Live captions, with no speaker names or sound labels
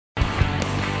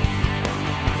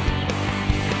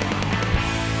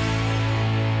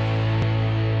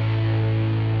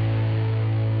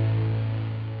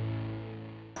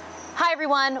Hi,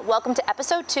 everyone. Welcome to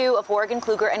episode 2 of Horgan,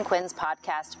 Kluger & Quinn's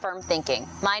podcast, Firm Thinking.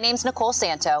 My name's Nicole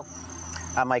Santo.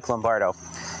 I'm Mike Lombardo.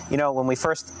 You know, when we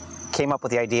first came up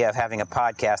with the idea of having a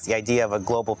podcast, the idea of a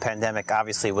global pandemic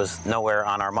obviously was nowhere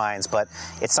on our minds, but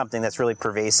it's something that's really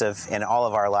pervasive in all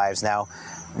of our lives now,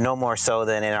 no more so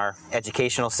than in our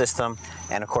educational system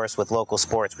and, of course, with local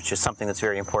sports, which is something that's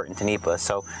very important to NEPA.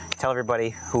 So tell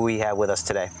everybody who we have with us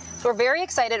today. So we're very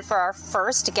excited for our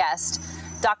first guest,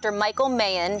 Dr. Michael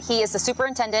Mahon. He is the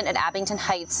superintendent at Abington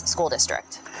Heights School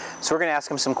District. So we're going to ask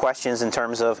him some questions in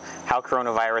terms of how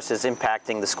coronavirus is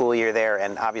impacting the school year there,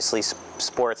 and obviously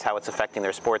sports, how it's affecting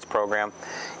their sports program.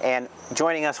 And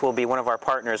joining us will be one of our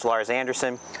partners, Lars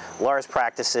Anderson. Lars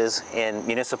practices in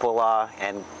municipal law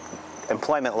and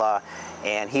employment law,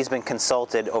 and he's been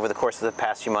consulted over the course of the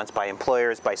past few months by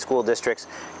employers, by school districts,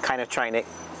 kind of trying to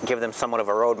give them somewhat of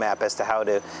a roadmap as to how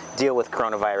to deal with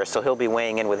coronavirus. So he'll be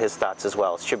weighing in with his thoughts as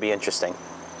well. It should be interesting.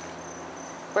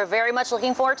 We're very much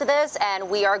looking forward to this, and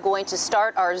we are going to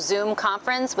start our Zoom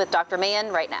conference with Dr. Mahon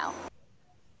right now.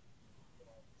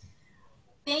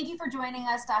 Thank you for joining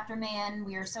us, Dr. Mahon.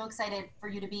 We are so excited for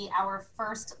you to be our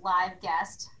first live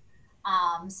guest.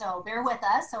 So bear with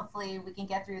us. Hopefully we can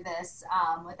get through this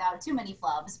without too many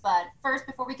flubs. But first,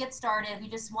 before we get started, we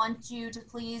just want you to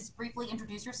please briefly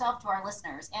introduce yourself to our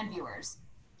listeners and viewers.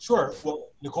 Sure. Well,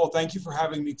 Nicole, thank you for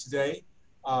having me today.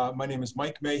 My name is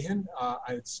Mike Mahon.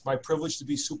 It's my privilege to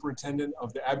be superintendent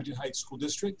of the Abington Heights School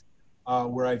District,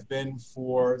 where I've been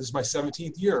for, this is my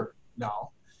 17th year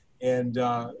now. And,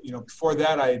 before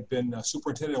that, I had been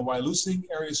superintendent in Wyalusing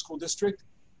Area School District,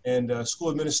 and a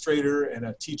school administrator and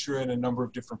a teacher in a number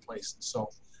of different places. So,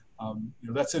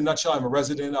 that's in a nutshell. I'm a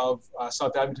resident of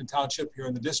South Abington Township here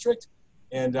in the district,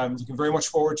 and I'm looking very much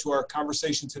forward to our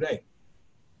conversation today.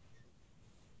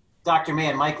 Dr.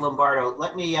 Mahon, Mike Lombardo,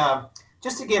 let me,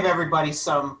 just to give everybody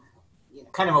some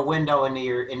kind of a window into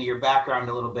your background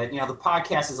a little bit. The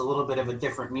podcast is a little bit of a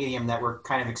different medium that we're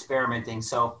kind of experimenting.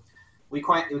 So we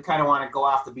kind of want to go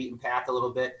off the beaten path a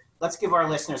little bit. Let's give our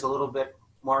listeners a little bit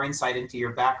more insight into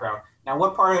your background. Now,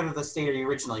 what part of the state are you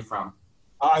originally from?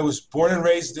 I was born and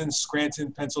raised in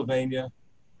Scranton, Pennsylvania,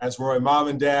 as were my mom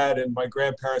and dad and my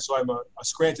grandparents. So I'm a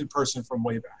Scranton person from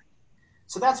way back.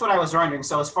 So that's what I was wondering.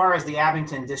 So as far as the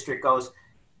Abington district goes,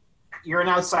 you're an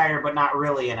outsider, but not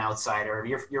really an outsider.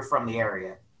 You're from the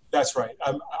area. That's right.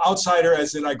 I'm outsider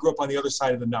as in I grew up on the other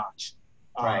side of the notch.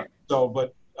 Right.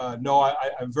 No,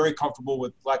 I'm very comfortable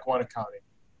with Lackawanna County.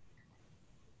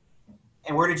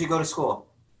 And where did you go to school?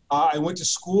 I went to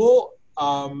school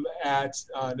at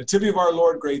Nativity of Our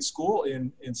Lord Grade School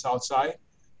in Southside.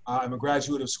 I'm a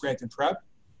graduate of Scranton Prep.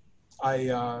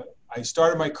 I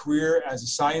started my career as a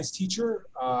science teacher,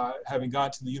 having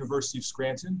gone to the University of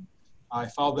Scranton. I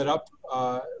followed that up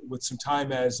with some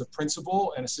time as a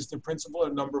principal and assistant principal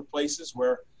at a number of places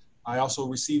where I also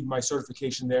received my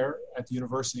certification there at the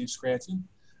University of Scranton.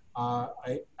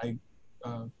 I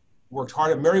worked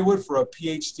hard at Marywood for a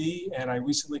PhD, and I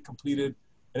recently completed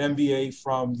an MBA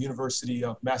from the University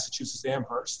of Massachusetts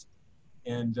Amherst.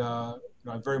 And I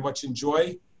very much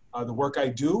enjoy the work I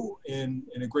do in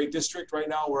a great district right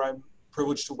now where I'm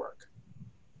privileged to work.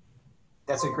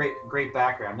 That's a great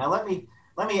background. Now let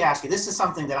me ask you, this is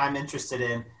something that I'm interested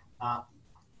in.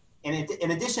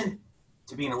 In addition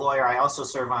to being a lawyer, I also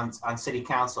serve on city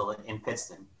council in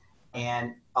Pittston.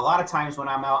 And a lot of times when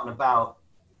I'm out and about,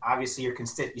 obviously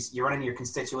you're running your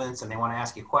constituents and they want to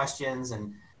ask you questions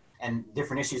and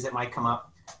different issues that might come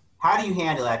up. How do you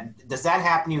handle that? Does that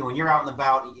happen to you when you're out and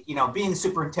about? Being the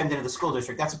superintendent of the school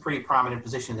district, that's a pretty prominent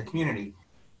position in the community.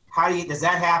 Does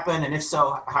that happen? And if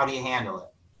so, how do you handle it?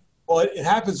 Well, it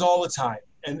happens all the time.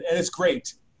 And it's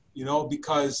great,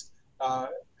 because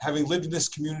having lived in this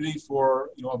community for,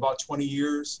 about 20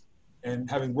 years and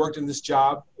having worked in this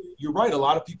job, you're right, a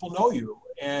lot of people know you.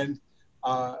 And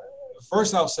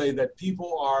first I'll say that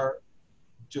people are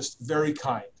just very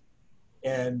kind.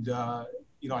 And,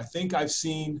 I think I've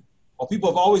seen, while people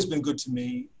have always been good to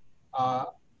me,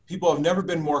 people have never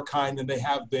been more kind than they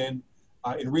have been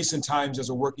in recent times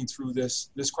as we're working through this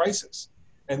crisis.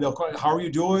 And they'll call, how are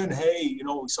you doing? Hey,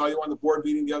 we saw you on the board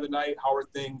meeting the other night. How are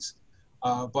things?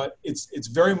 But it's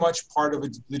very much part of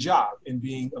the job in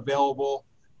being available,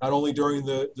 not only during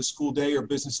the school day or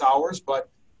business hours, but,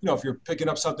 if you're picking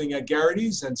up something at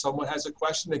Garrity's and someone has a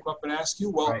question, they come up and ask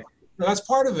you, well, right. That's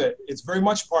part of it. It's very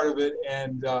much part of it.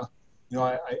 And,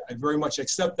 I very much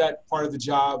accept that part of the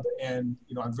job. And,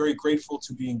 I'm very grateful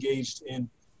to be engaged in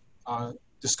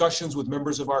discussions with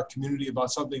members of our community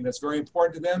about something that's very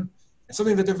important to them and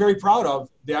something that they're very proud of,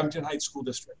 the Abington Heights School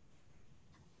District.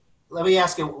 Let me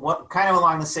ask you, what kind of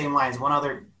along the same lines, one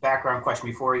other background question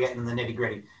before we get into the nitty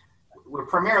gritty. we're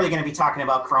primarily going to be talking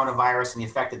about coronavirus and the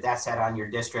effect that that's had on your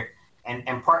district.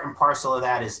 And part and parcel of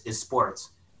that is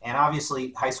sports. And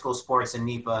obviously high school sports and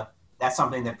NEPA, that's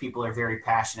something that people are very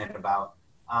passionate about.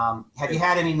 Have you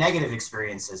had any negative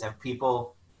experiences? Have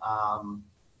people,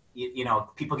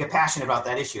 people get passionate about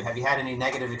that issue. Have you had any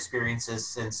negative experiences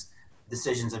since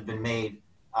decisions have been made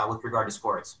with regard to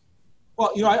sports?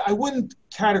 Well, I wouldn't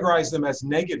categorize them as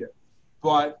negative,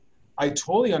 but I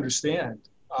totally understand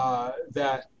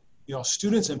that,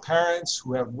 students and parents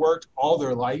who have worked all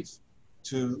their life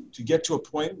to get to a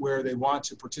point where they want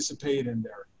to participate in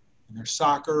their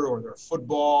soccer or their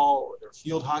football or their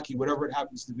field hockey, whatever it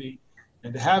happens to be,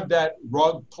 and to have that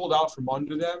rug pulled out from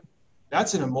under them,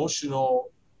 that's an emotional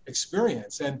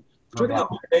experience. And particularly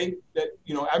today, that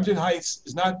Abington Heights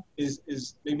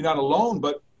is maybe not alone,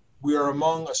 but we are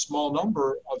among a small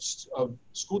number of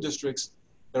school districts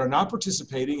that are not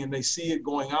participating, and they see it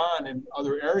going on in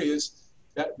other areas.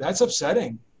 That's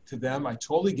upsetting to them. I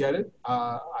totally get it.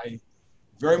 I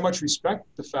very much respect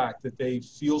the fact that they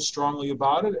feel strongly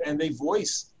about it, and they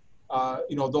voice,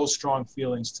 those strong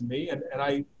feelings to me, and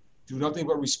I do nothing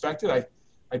but respect it.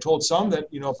 I told some that,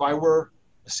 if I were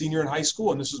a senior in high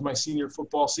school and this was my senior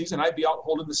football season, I'd be out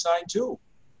holding the sign too,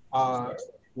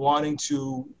 wanting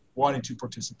to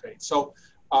participate. So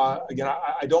again,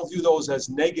 I don't view those as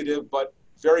negative, but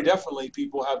very definitely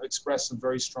people have expressed some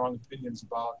very strong opinions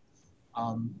about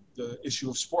the issue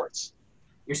of sports.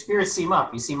 Your spirits seem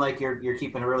up. You seem like you're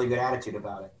keeping a really good attitude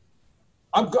about it.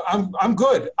 I'm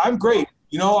good. I'm great.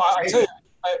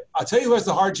 I'll tell you who has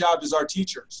the hard job is our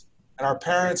teachers and our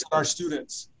parents and our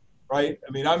students, right?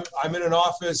 I mean, I'm in an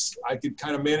office. I could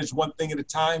kind of manage one thing at a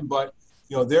time, but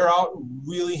they're out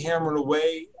really hammering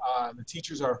away. The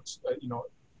teachers are,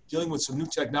 dealing with some new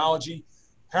technology.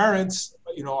 Parents,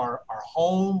 are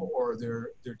home, or they're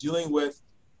dealing with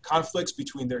conflicts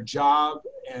between their job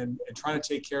and trying to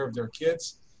take care of their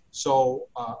kids. So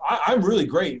I'm really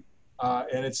great.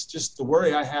 And it's just the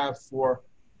worry I have for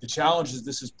the challenges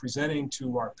this is presenting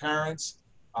to our parents,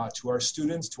 to our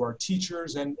students, to our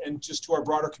teachers, and just to our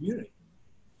broader community.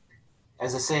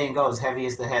 As the saying goes, heavy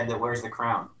is the head that wears the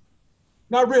crown.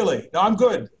 Not really. No, I'm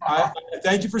good. I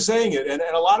thank you for saying it. And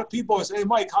a lot of people say, hey,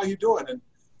 Mike, how you doing?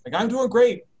 And I'm doing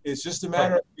great. It's just a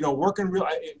matter of, working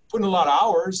putting a lot of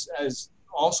hours, as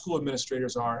all school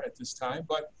administrators are at this time,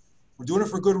 but we're doing it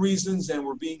for good reasons, and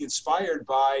we're being inspired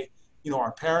by,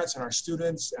 our parents and our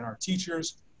students and our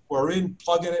teachers who are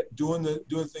plugging it, doing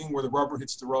the thing where the rubber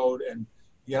hits the road. And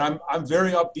again, I'm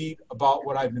very upbeat about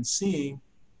what I've been seeing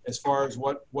as far as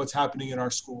what's happening in our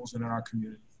schools and in our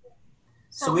community.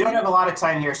 So we don't have a lot of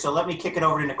time here, so let me kick it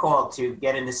over to Nicole to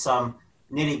get into some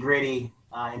nitty-gritty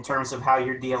in terms of how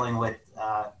you're dealing with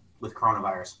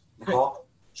coronavirus. Nicole?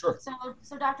 Sure.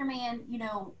 So Dr. Mahon,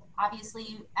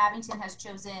 obviously Abington has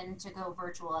chosen to go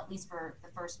virtual, at least for the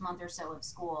first month or so of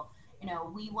school.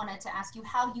 We wanted to ask you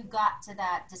how you got to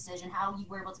that decision, how you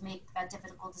were able to make that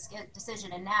difficult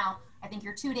decision. And now I think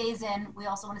you're 2 days in. We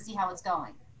also want to see how it's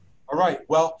going. All right.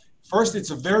 Well, first,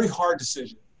 it's a very hard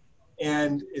decision.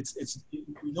 And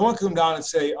you don't want to come down and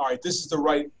say, all right, this is the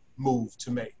right move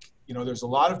to make. There's a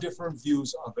lot of different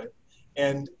views of it.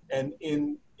 And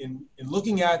in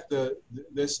looking at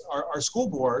our school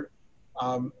board,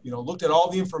 looked at all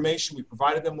the information. We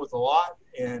provided them with a lot,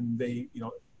 and they,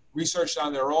 researched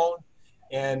on their own.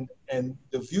 And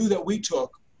the view that we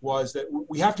took was that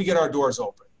we have to get our doors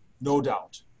open, no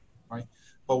doubt, right?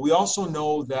 But we also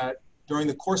know that during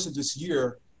the course of this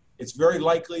year, it's very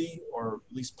likely, or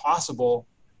at least possible,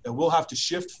 that we'll have to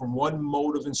shift from one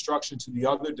mode of instruction to the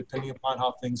other, depending upon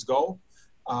how things go.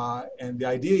 And the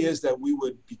idea is that we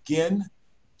would begin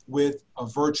with a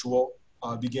virtual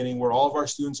beginning where all of our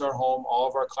students are home, all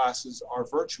of our classes are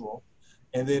virtual.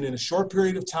 And then in a short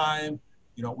period of time,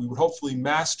 we would hopefully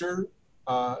master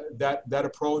that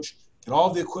approach, get all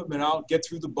the equipment out, get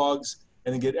through the bugs,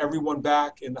 and then get everyone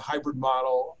back in the hybrid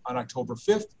model on October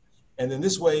 5th. And then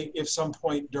this way, if some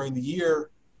point during the year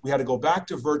we had to go back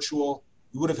to virtual,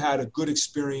 we would have had a good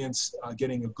experience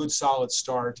getting a good solid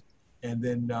start, and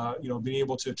then being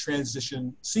able to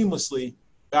transition seamlessly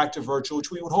back to virtual,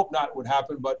 which we would hope not would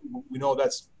happen, but we know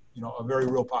that's a very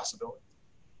real possibility.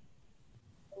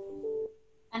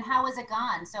 And how has it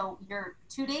gone? So you're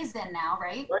 2 days in now,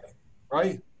 right?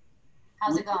 Right.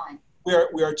 How's it going?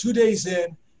 We are 2 days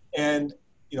in, and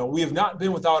we have not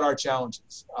been without our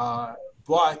challenges.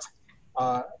 But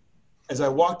as I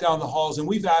walk down the halls, and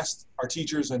we've asked our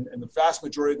teachers, and the vast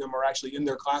majority of them are actually in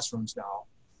their classrooms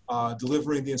now,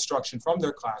 delivering the instruction from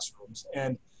their classrooms.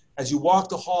 And as you walk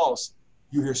the halls,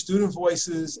 you hear student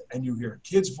voices and you hear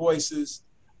kids' voices.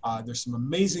 There's some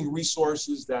amazing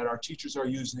resources that our teachers are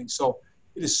using. So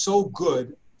it is so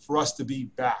good for us to be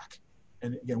back.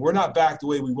 And again, we're not back the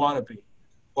way we want to be,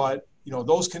 but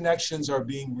those connections are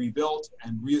being rebuilt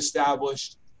and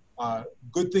reestablished.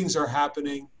 Good things are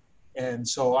happening, and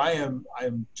so I am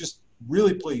just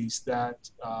really pleased that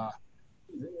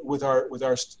with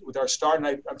our start. And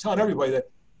I'm telling everybody that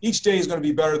each day is going to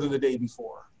be better than the day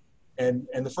before, and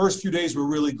the first few days were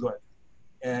really good,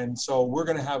 and so we're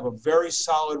going to have a very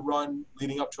solid run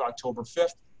leading up to October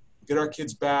 5th. Get our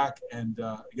kids back, and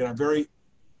again, I'm very,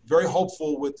 very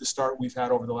hopeful with the start we've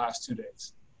had over the last 2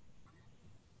 days.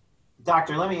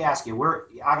 Doctor, let me ask you, we're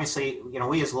obviously,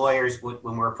 we as lawyers,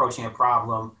 when we're approaching a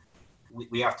problem,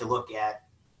 we have to look at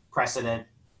precedent.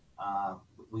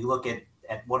 We look at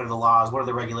what are the laws, what are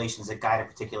the regulations that guide a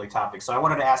particular topic. So I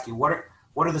wanted to ask you, what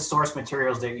are the source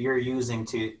materials that you're using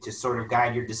to sort of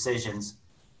guide your decisions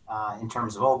in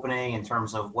terms of opening, in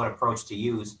terms of what approach to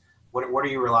use? What are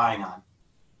you relying on?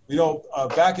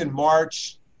 Back in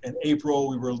March and April,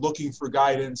 we were looking for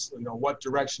guidance, what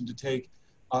direction to take.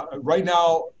 Right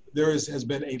now, there has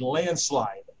been a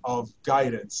landslide of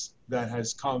guidance that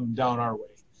has come down our way.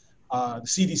 The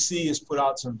CDC has put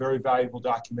out some very valuable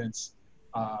documents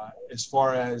as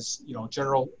far as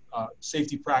general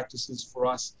safety practices for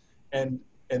us, and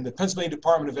the Pennsylvania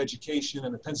Department of Education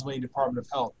and the Pennsylvania Department of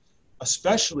Health,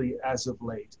 especially as of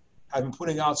late, have been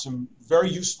putting out some very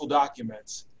useful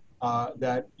documents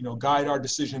that guide our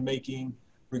decision making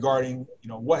regarding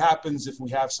what happens if we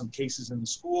have some cases in the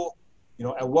school.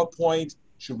 At what point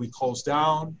should we close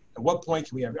down? At what point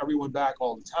can we have everyone back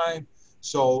all the time?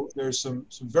 So there's some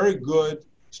very good,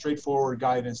 straightforward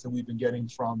guidance that we've been getting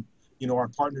from our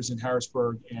partners in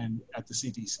Harrisburg and at the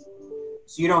CDC.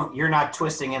 So you're not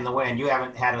twisting in the wind. You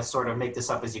haven't had to sort of make this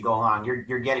up as you go along.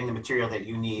 You're getting the material that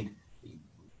you need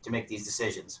to make these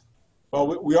decisions.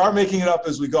 Well, we are making it up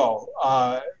as we go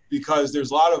because there's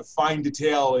a lot of fine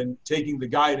detail in taking the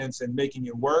guidance and making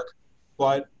it work.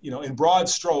 But in broad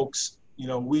strokes,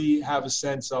 we have a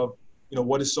sense of,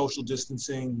 what is social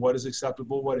distancing, what is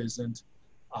acceptable, what isn't,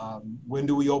 when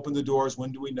do we open the doors,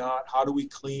 when do we not, how do we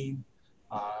clean,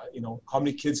 how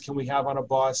many kids can we have on a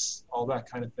bus, all that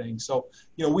kind of thing. So,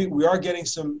 we are getting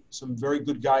some very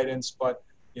good guidance, but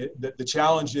the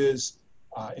challenge is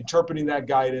interpreting that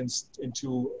guidance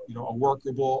into, a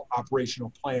workable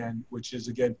operational plan, which is,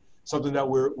 again, something that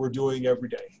we're doing every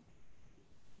day.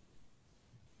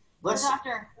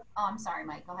 I'm sorry,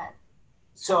 Mike, go ahead.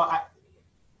 So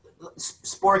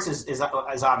sports is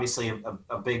obviously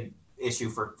a big issue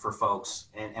for folks.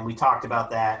 And we talked about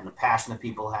that and the passion that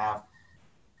people have.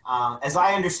 As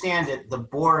I understand it, the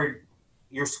board,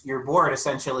 your board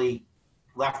essentially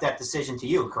left that decision to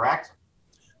you, correct?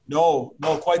 No,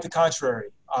 quite the contrary.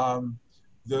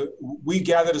 We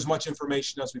gathered as much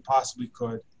information as we possibly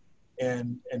could.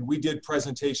 And we did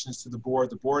presentations to the board.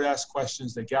 The board asked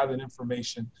questions, they gathered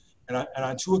information. And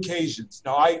on 2 occasions,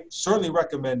 now I certainly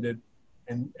recommended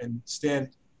and stand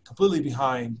completely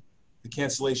behind the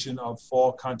cancellation of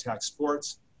fall contact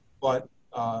sports, but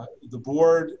the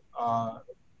board,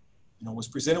 was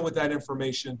presented with that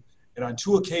information, and on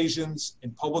 2 occasions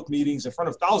in public meetings in front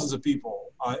of thousands of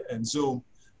people and Zoom,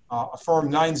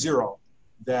 affirmed 9-0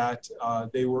 that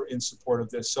they were in support of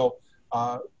this. So,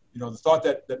 the thought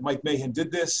that Mike Mahon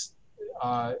did this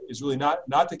is really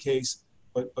not the case.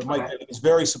 But Mike is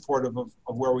very supportive of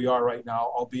where we are right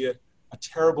now, albeit a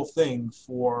terrible thing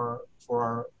for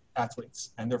our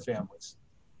athletes and their families.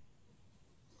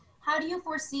 How do you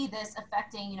foresee this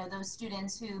affecting, those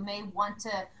students who may want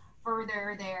to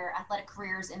further their athletic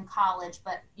careers in college,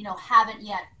 but, haven't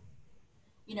yet,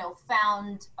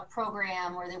 found a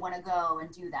program where they want to go and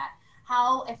do that?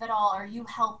 How, if at all, are you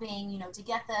helping, to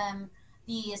get them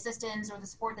the assistance or the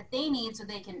support that they need so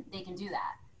they can do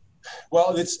that?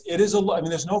 Well, it is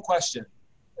there's no question,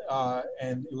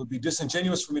 and it would be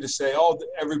disingenuous for me to say,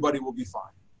 everybody will be fine,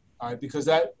 all right, because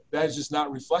that is just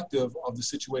not reflective of the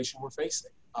situation we're facing.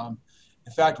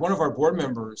 In fact, one of our board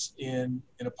members in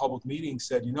a public meeting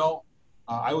said,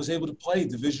 I was able to play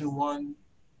Division I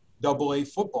AA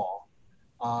football,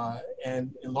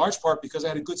 and in large part because I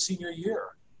had a good senior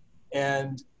year,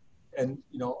 and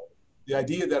the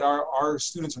idea that our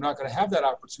students are not going to have that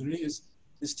opportunity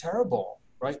is terrible.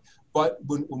 Right, but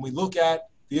when we look at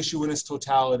the issue in its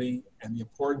totality and the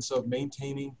importance of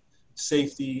maintaining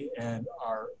safety and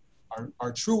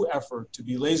our true effort to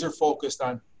be laser focused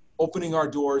on opening our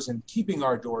doors and keeping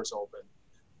our doors open,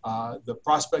 the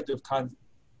prospect of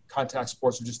contact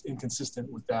sports are just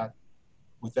inconsistent with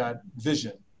that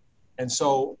vision. And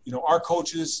so, our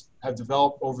coaches have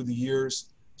developed over the years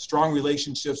strong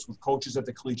relationships with coaches at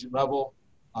the collegiate level.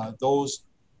 Those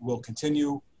will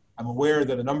continue. I'm aware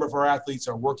that a number of our athletes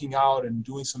are working out and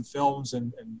doing some films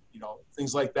and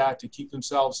things like that to keep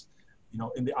themselves,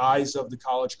 in the eyes of the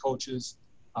college coaches.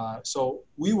 So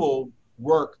we will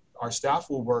work, our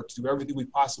staff will work to do everything we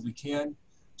possibly can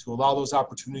to allow those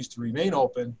opportunities to remain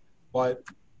open. But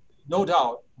no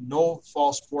doubt, no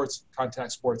fall sports,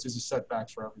 contact sports is a setback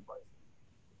for everybody.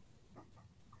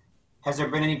 Has there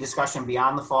been any discussion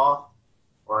beyond the fall?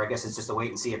 Or I guess it's just a wait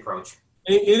and see approach?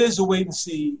 It is a wait and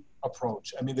see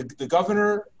approach. I mean, the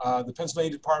governor, the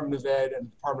Pennsylvania Department of Ed and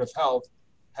the Department of Health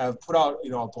have put out,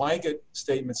 a blanket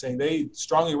statement saying they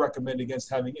strongly recommend against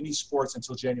having any sports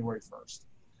until January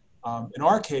 1st. In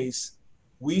our case,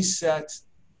 we set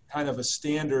kind of a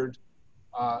standard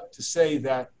to say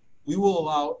that we will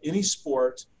allow any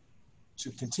sport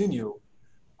to continue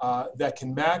that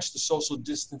can match the social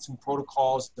distancing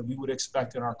protocols that we would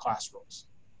expect in our classrooms.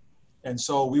 And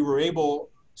so we were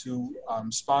able to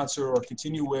sponsor or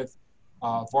continue with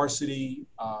varsity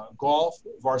golf,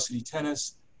 varsity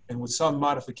tennis, and with some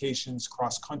modifications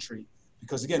cross country,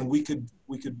 because again, we could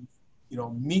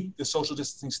meet the social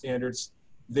distancing standards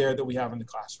there that we have in the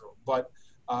classroom. But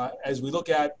as we look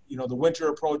at the winter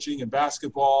approaching in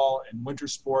basketball and winter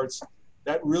sports,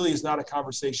 that really is not a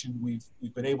conversation we've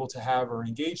been able to have or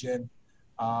engage in,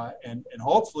 and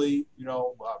hopefully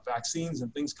vaccines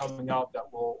and things coming out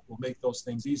that will make those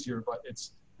things easier. But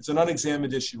it's an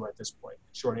unexamined issue at this point.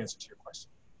 Short answer to your question.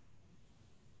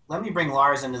 Let me bring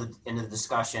Lars into the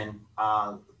discussion.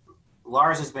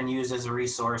 Lars has been used as a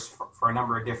resource for a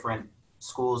number of different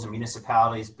schools and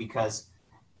municipalities because,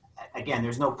 again,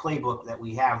 there's no playbook that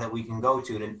we have that we can go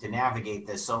to navigate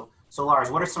this. So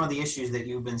Lars, what are some of the issues that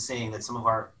you've been seeing that some of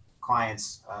our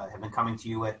clients have been coming to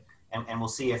you with? And we'll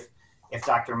see if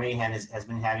Dr. Mahon has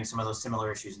been having some of those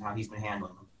similar issues and how he's been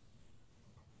handling them.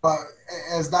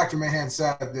 As Dr. Mahon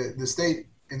said, the state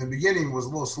in the beginning was a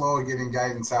little slow at getting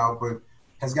guidance out, but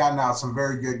has gotten out some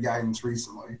very good guidance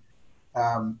recently.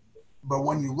 But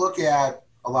when you look at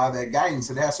a lot of that guidance,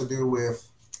 it has to do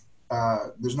with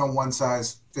there's no one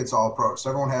size fits all approach. So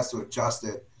everyone has to adjust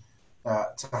it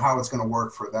to how it's going to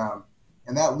work for them.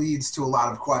 And that leads to a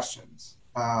lot of questions.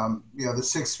 The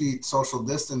 6 feet social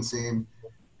distancing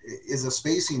is a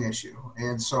spacing issue.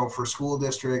 And so for school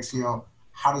districts,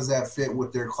 how does that fit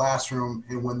with their classroom?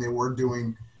 And when they were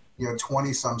doing,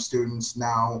 20 some students,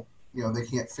 now, they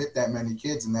can't fit that many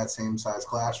kids in that same size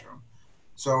classroom.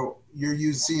 So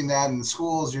you're seeing that in the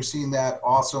schools. You're seeing that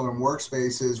also in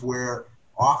workspaces where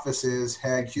offices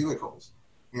had cubicles,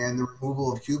 and the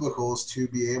removal of cubicles to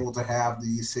be able to have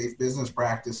the safe business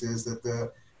practices that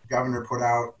the governor put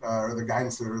out, or the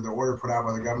guidance or the order put out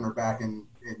by the governor back in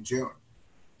June.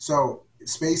 So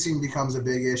spacing becomes a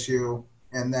big issue.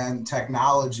 And then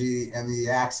technology and the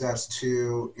access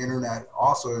to internet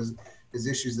also is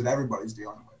issues that everybody's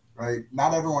dealing with, right?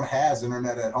 Not everyone has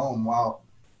internet at home, while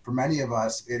for many of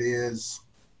us, it is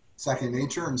second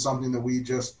nature and something that we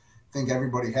just think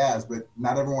everybody has, but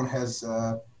not everyone has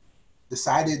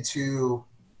decided to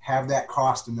have that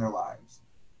cost in their lives.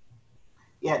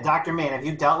 Yeah, Dr. Mahon, have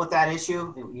you dealt with that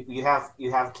issue? You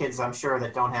have kids, I'm sure,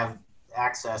 that don't have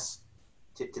access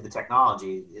to the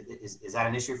technology. Is that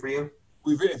an issue for you?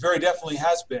 It very definitely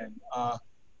has been.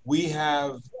 We've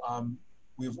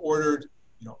ordered,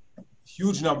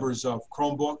 huge numbers of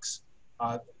Chromebooks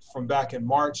from back in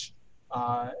March,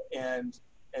 and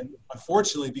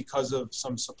unfortunately, because of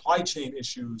some supply chain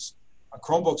issues,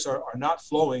 Chromebooks are not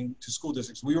flowing to school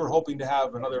districts. We were hoping to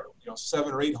have another,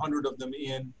 700 or 800 of them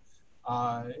in,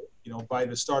 by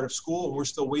the start of school, and we're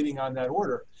still waiting on that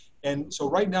order. And so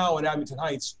right now in Abington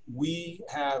Heights, we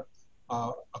have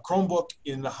a Chromebook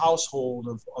in the household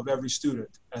of every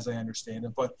student, as I understand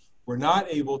it, but we're not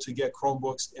able to get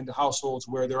Chromebooks into households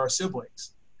where there are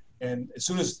siblings. And as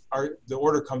soon as the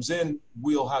order comes in,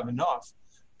 we'll have enough.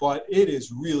 But it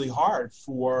is really hard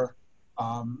for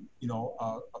a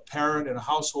parent in a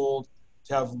household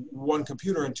to have one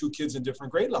computer and 2 kids in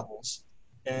different grade levels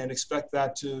and expect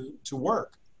that to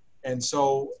work. And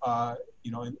so,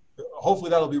 hopefully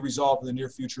that'll be resolved in the near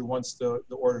future once the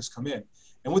orders come in.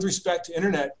 And with respect to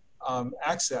internet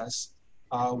access,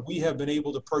 we have been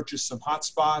able to purchase some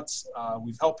hotspots.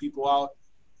 We've helped people out.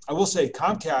 I will say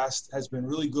Comcast has been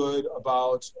really good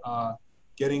about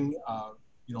getting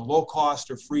low cost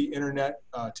or free internet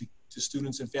to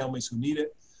students and families who need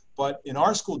it. But in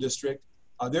our school district,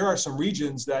 there are some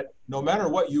regions that no matter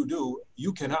what you do,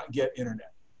 you cannot get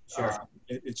internet. Sure.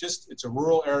 It's a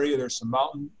rural area. There's some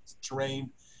mountain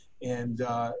terrain. And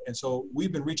so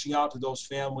we've been reaching out to those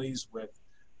families with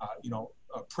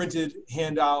printed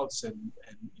handouts and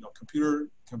computer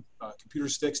computer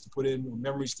sticks to put in,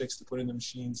 memory sticks to put in the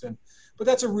machines. But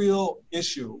that's a real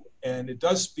issue, and it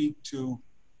does speak to,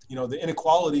 the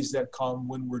inequalities that come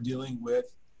when we're dealing with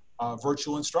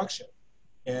virtual instruction.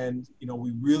 And,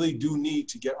 we really do need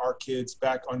to get our kids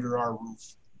back under our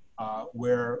roof,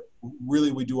 where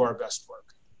really we do our best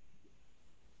work.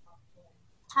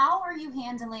 How are you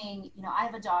handling, I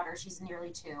have a daughter, she's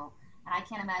nearly 2, and I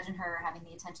can't imagine her having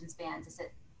the attention span to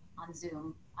sit on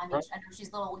Zoom. I mean, I know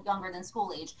she's a little younger than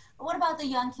school age, but what about the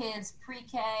young kids,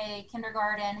 pre-K,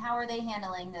 kindergarten? How are they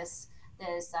handling this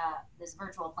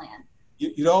virtual plan?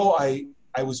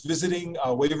 I was visiting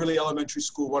Waverly Elementary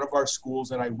School, one of our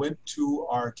schools, and I went to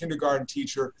our kindergarten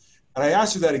teacher, and I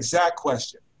asked her that exact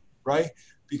question, right?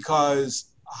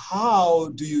 Because how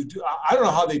do you do? I don't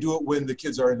know how they do it when the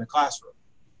kids are in the classroom,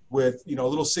 with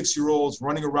little 6-year-olds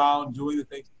running around doing the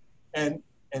things, and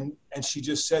she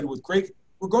just said with great,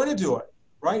 we're going to do it,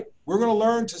 right? We're going to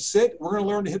learn to sit, we're going to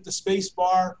learn to hit the space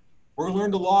bar, we're going to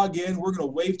learn to log in, we're going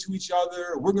to wave to each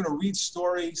other, we're going to read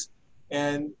stories,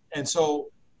 and so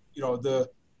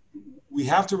we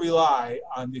have to rely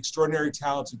on the extraordinary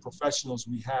talented professionals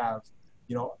we have,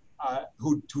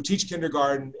 who teach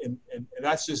kindergarten, and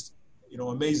that's just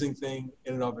amazing thing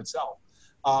in and of itself.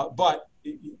 But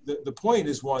the point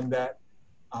is one that,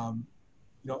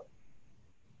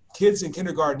 kids in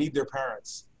kindergarten need their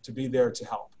parents to be there to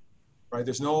help, right?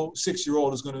 There's no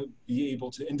 6-year-old who's going to be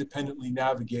able to independently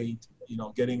navigate,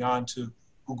 getting onto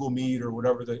Google Meet or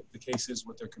whatever the case is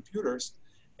with their computers.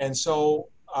 And so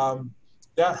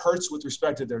that hurts with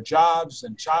respect to their jobs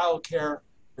and childcare.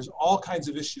 There's all kinds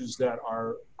of issues that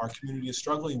our community is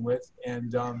struggling with.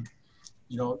 And,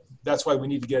 that's why we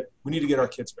need to get our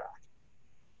kids back.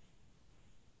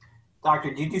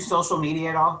 Doctor, do you do social media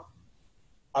at all?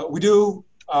 We do.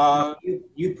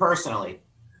 You personally?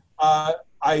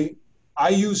 I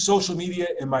use social media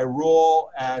in my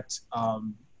role as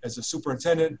a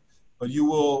superintendent, but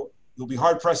you'll be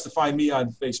hard pressed to find me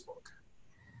on Facebook.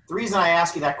 The reason I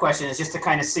ask you that question is just to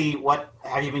kind of see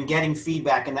have you been getting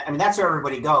feedback, and that's where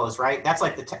everybody goes, right? That's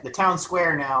like the town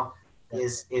square now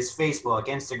is Facebook,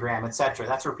 Instagram, etc.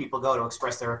 That's where people go to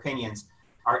express their opinions.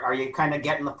 Are you kind of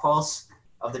getting the pulse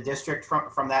of the district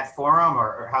from that forum,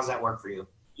 or how's that work for you?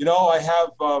 I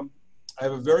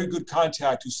have a very good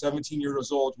contact who's 17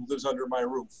 years old who lives under my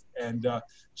roof, and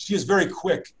she is very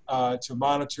quick to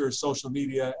monitor social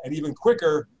media, and even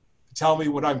quicker to tell me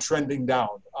when I'm trending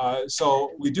down.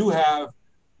 So we do have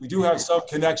some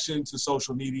connection to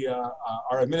social media.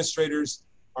 Our administrators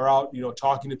are out,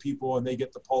 talking to people, and they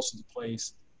get the pulse of the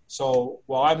place. So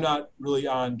while I'm not really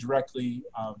on directly,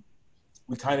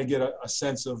 we kind of get a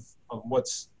sense of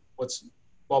what's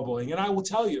bubbling. And I will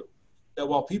tell you that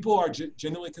while people are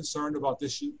genuinely concerned about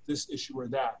this issue or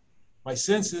that, my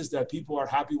sense is that people are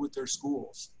happy with their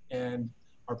schools and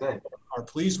are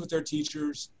pleased with their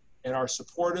teachers and are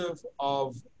supportive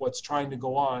of what's trying to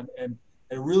go on. And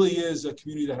it really is a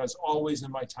community that has always,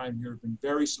 in my time here, been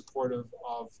very supportive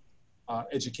of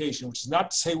education, which is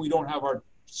not to say we don't have our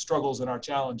struggles and our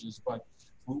challenges, but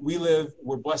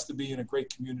we're blessed to be in a great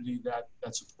community that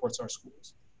supports our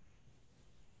schools.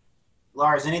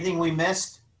 Lars, anything we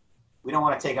missed? We don't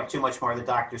want to take up too much more of the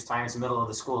doctor's time. It's the middle of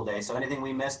the school day. So anything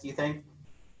we missed, do you think?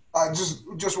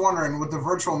 Just wondering, with the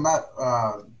virtual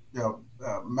method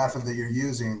that you're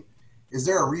using, is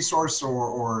there a resource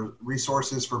or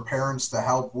resources for parents to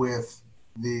help with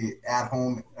the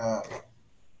at-home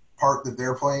part that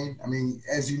they're playing? I mean,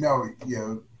 as you know,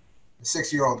 a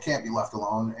 6-year-old can't be left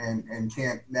alone and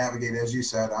can't navigate, as you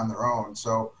said, on their own.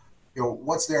 So,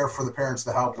 what's there for the parents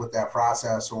to help with that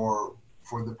process, or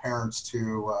for the parents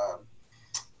to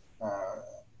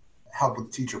help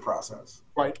with the teacher process?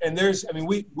 Right, and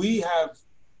we have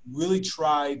really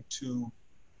tried to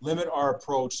limit our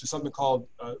approach to something called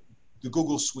the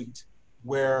Google Suite,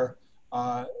 where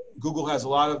Google has a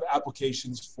lot of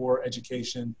applications for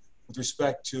education with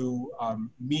respect to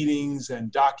meetings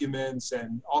and documents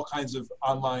and all kinds of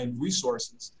online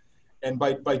resources. And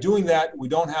by doing that, we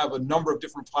don't have a number of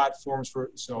different platforms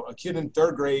so a kid in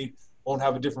 3rd grade won't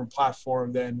have a different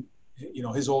platform than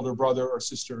his older brother or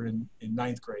sister in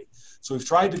 9th grade. So we've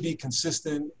tried to be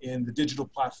consistent in the digital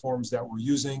platforms that we're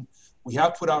using. We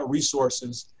have put out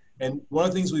resources, and one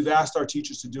of the things we've asked our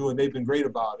teachers to do, and they've been great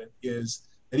about it, is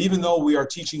that even though we are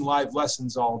teaching live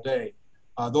lessons all day,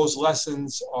 those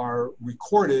lessons are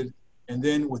recorded, and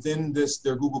then within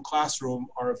their Google Classroom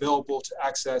are available to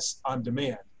access on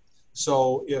demand.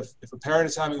 So if a parent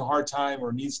is having a hard time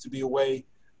or needs to be away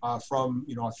from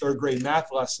a 3rd grade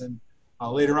math lesson,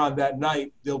 later on that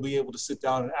night, they'll be able to sit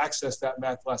down and access that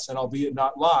math lesson, albeit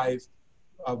not live,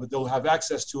 but they'll have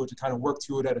access to it to kind of work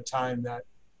through it at a time that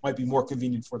might be more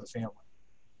convenient for the family.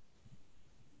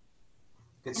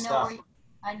 Good stuff.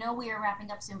 I know we are wrapping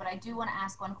up soon, but I do want to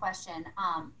ask one question.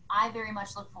 I very much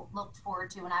looked forward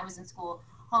to, when I was in school,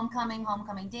 homecoming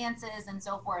dances and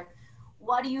so forth.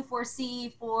 What do you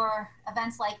foresee for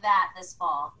events like that this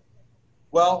fall?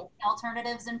 Well,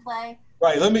 alternatives in play?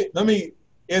 Right. Let me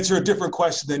answer a different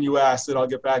question than you asked, and I'll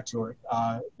get back to it.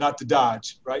 Not to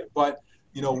dodge, right? But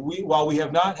while we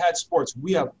have not had sports,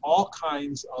 we have all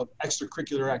kinds of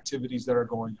extracurricular activities that are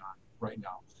going on right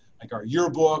now, like our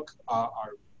yearbook,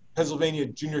 our Pennsylvania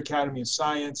Junior Academy of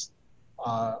Science,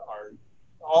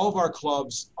 all of our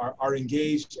clubs are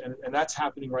engaged, and that's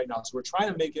happening right now. So we're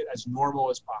trying to make it as normal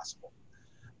as possible.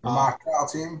 The mock trial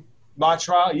team? Mock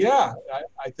trial, yeah.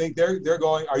 I think they're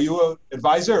going. Are you an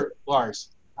advisor, Lars?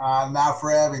 Not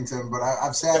for Abington, but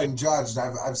I've sat and judged.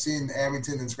 I've seen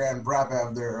Abington and Scranton Prep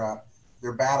have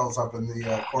their battles up in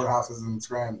the courthouses in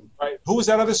Scranton. Right. Who was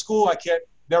that other school? I can't.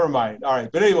 Never mind. All right.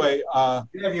 But anyway.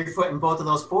 You have your foot in both of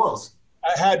those pools.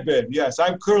 I had been, yes.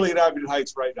 I'm clearly at Abington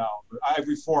Heights right now. But I've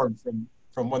reformed from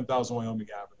 1000 Wyoming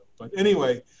Avenue. But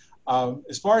anyway,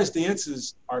 as far as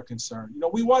dances are concerned,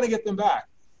 we want to get them back.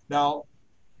 Now,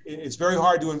 it's very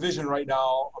hard to envision right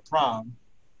now a prom,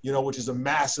 which is a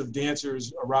mass of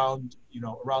dancers around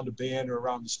the band or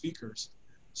around the speakers.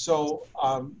 So,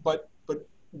 but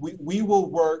we will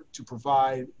work to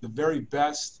provide the very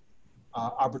best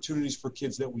opportunities for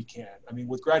kids that we can. I mean,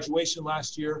 with graduation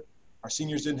last year, our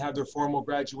seniors didn't have their formal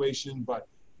graduation, but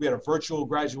we had a virtual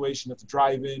graduation at the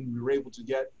drive-in. We were able to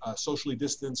get a socially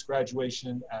distanced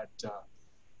graduation at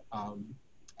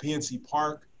PNC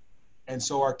Park. And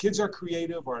so our kids are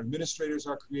creative, our administrators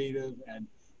are creative, and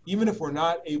even if we're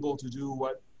not able to do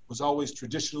what was always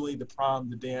traditionally the prom,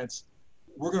 the dance,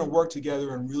 we're going to work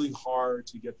together and really hard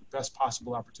to get the best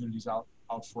possible opportunities out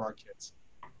for our kids.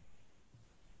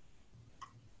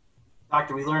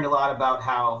 Doctor, we learned a lot about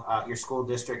how your school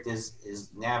district is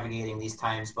navigating these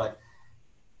times, but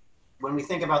when we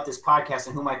think about this podcast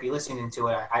and who might be listening to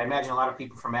it, I imagine a lot of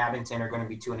people from Abington are going to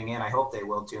be tuning in. I hope they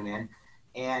will tune in.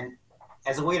 And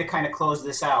as a way to kind of close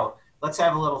this out, let's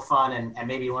have a little fun and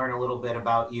maybe learn a little bit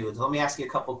about you. So let me ask you a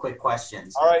couple quick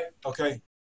questions. All right. Okay.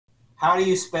 How do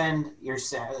you spend your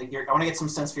I want to get some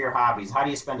sense for your hobbies. How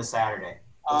do you spend a Saturday?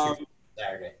 What's your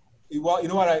Saturday? Well, you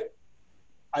know what?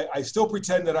 I still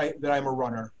pretend that I'm a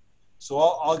runner. So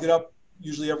I'll get up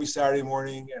usually every Saturday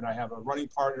morning, and I have a running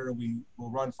partner, and we will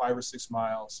run 5 or 6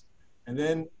 miles. And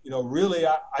then, really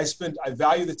I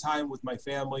value the time with my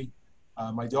family.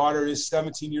 My daughter is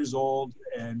 17 years old,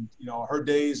 and her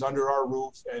days under our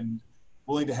roof and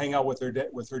willing to hang out with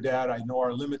her dad, I know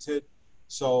are limited.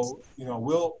 So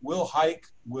we'll hike,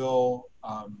 we'll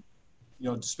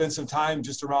spend some time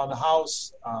just around the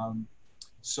house.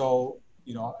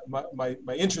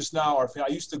 My interests now are, I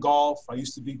used to golf, I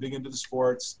used to be big into the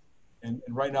sports, and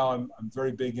right now I'm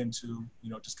very big into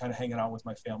just kind of hanging out with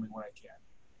my family when I can.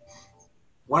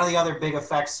 One of the other big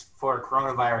effects for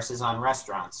coronavirus is on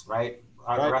restaurants, right?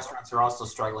 Right. Restaurants are also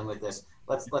struggling with this.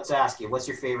 Let's ask you, what's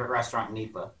your favorite restaurant in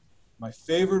NEPA? My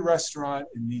favorite restaurant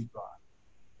in NEPA.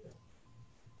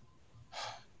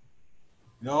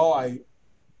 I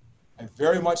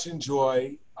very much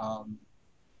enjoy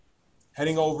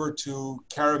heading over to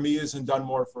Caramia's in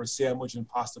Dunmore for a sandwich and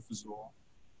pasta fazool.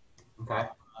 Okay.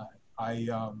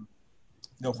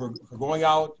 For going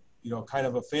out, kind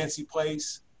of a fancy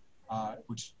place,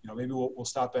 which maybe we'll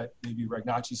stop at maybe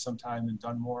Ragnacci sometime in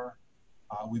Dunmore.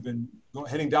 We've been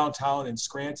heading downtown in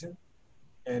Scranton,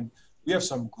 and we have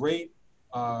some great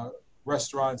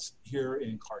restaurants here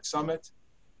in Clark Summit.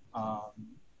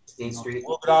 State Street.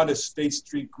 We'll go down to State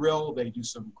Street Grill. They do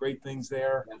some great things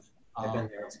there. Yeah, I've been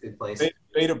there. It's a good place.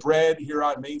 Beta Bread here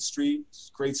on Main Street.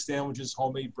 Great sandwiches,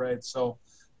 homemade bread. So,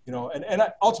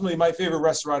 ultimately my favorite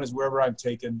restaurant is wherever I'm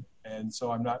taken, and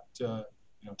so I'm not too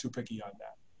picky on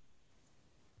that.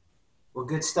 Well,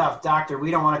 good stuff, Doctor.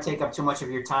 We don't want to take up too much of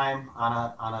your time on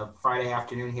a Friday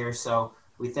afternoon here, so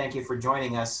we thank you for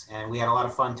joining us, and we had a lot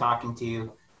of fun talking to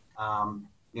you.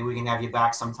 Maybe we can have you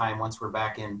back sometime once we're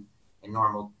back in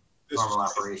normal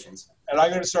operations. And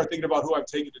I'm going to start thinking about who I'm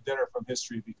taking to dinner from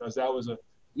history, because that was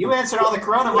You answered all the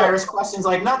coronavirus questions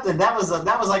like nothing. That was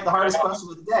like the hardest question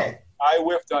of the day. I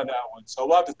whiffed on that one, so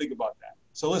we'll have to think about that.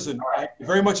 So listen, right. I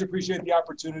very much appreciate the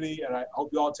opportunity, and I hope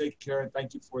you all take care, and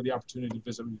thank you for the opportunity to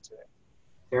visit with you today.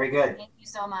 Very good. Thank you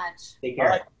so much. Take care.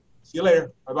 All right. See you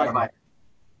later. Bye-bye. Bye-bye.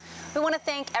 We want to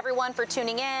thank everyone for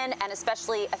tuning in, and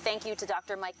especially a thank you to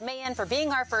Dr. Mike Mahon for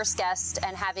being our first guest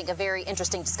and having a very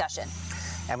interesting discussion.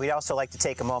 And we'd also like to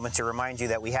take a moment to remind you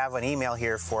that we have an email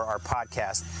here for our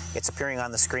podcast. It's appearing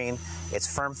on the screen. It's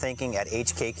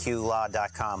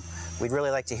firmthinking@hkqlaw.com. We'd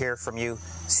really like to hear from you,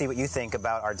 see what you think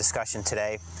about our discussion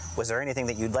today. Was there anything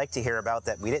that you'd like to hear about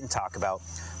that we didn't talk about?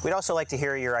 We'd also like to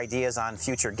hear your ideas on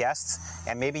future guests,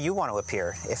 and maybe you want to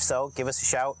appear. If so, give us a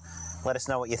shout, let us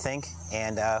know what you think,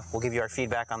 and we'll give you our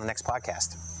feedback on the next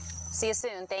podcast. See you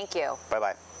soon. Thank you.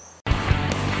 Bye-bye.